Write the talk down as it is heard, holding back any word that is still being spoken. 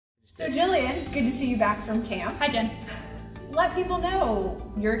So Jillian, good to see you back from camp. Hi, Jen. Let people know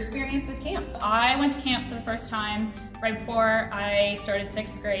your experience with camp. I went to camp for the first time right before I started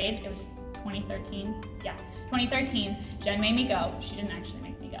 6th grade. It was 2013. Yeah, 2013. Jen made me go. She didn't actually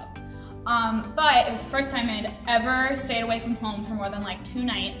make me go. But it was the first time I'd ever stayed away from home for more than like 2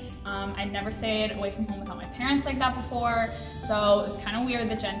 nights. I'd never stayed away from home without my parents like that before. So it was kind of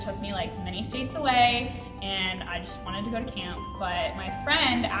weird that Jen took me like many states away, and I just wanted to go to camp. But my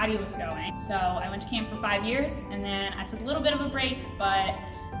friend Addie was going. So I went to camp for 5 years, and then I took a little bit of a break, but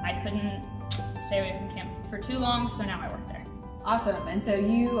I couldn't stay away from camp for too long, so now I work there. Awesome, and so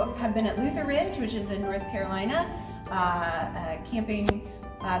you have been at Luther Ridge, which is in North Carolina, a camping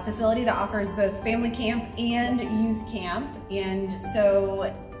facility that offers both family camp and youth camp. And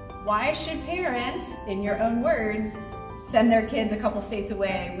so why should parents, in your own words, send their kids a couple states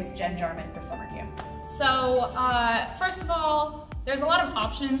away with Jen Jarman for summer camp? So first of all, there's a lot of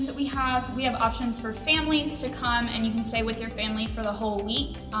options that we have. We have options for families to come, and you can stay with your family for the whole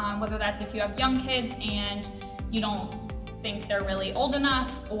week, whether that's if you have young kids and you don't think they're really old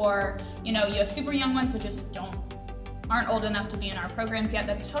enough, or you have super young ones that just aren't old enough to be in our programs yet.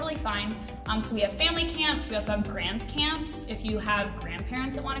 That's totally fine. So we have family camps. We also have grands camps if you have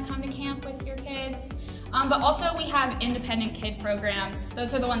grandparents that want to come to camp with your kids. But also we have independent kid programs.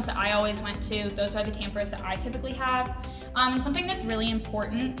 Those are the ones that I always went to. Those are the campers that I typically have. And something that's really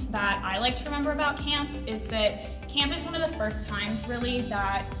important that I like to remember about camp is that camp is one of the first times really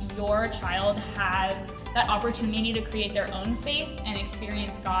that your child has that opportunity to create their own faith and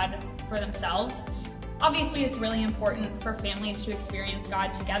experience God for themselves. Obviously, it's really important for families to experience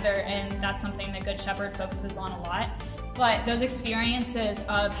God together, and that's something that Good Shepherd focuses on a lot. But those experiences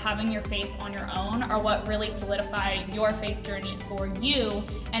of having your faith on your own are what really solidify your faith journey for you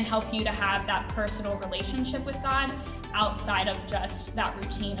and help you to have that personal relationship with God outside of just that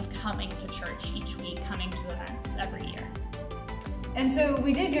routine of coming to church each week, coming to events every year. And so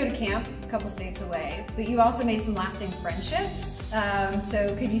we did go to camp a couple states away, but you also made some lasting friendships.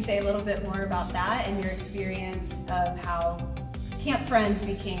 So could you say a little bit more about that and your experience of how camp friends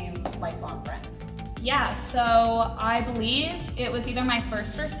became lifelong friends? Yeah, so I believe it was either my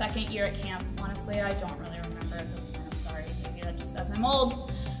first or second year at camp. Honestly, I don't really remember at this point. I'm sorry, maybe that just says I'm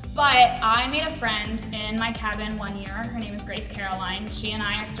old. But I made a friend in my cabin one year. Her name is Grace Caroline. She and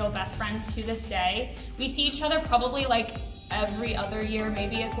I are still best friends to this day. We see each other probably like every other year,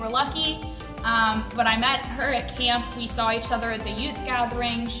 maybe if we're lucky. But I met her at camp. We saw each other at the youth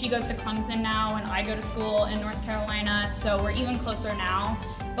gathering. She goes to Clemson now, and I go to school in North Carolina, so we're even closer now.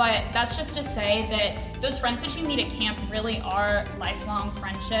 But that's just to say that those friends that you meet at camp really are lifelong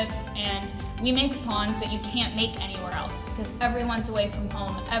friendships, and we make bonds that you can't make anywhere else because everyone's away from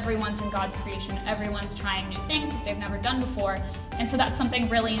home, everyone's in God's creation, everyone's trying new things that they've never done before, and so that's something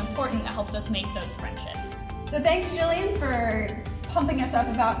really important that helps us make those friendships. So thanks, Jillian, for pumping us up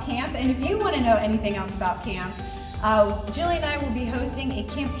about camp. And if you want to know anything else about camp, Jillian and I will be hosting a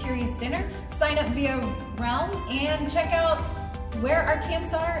Camp Curious dinner. Sign up via Realm and check out where our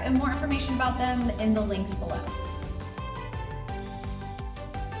camps are and more information about them in the links below.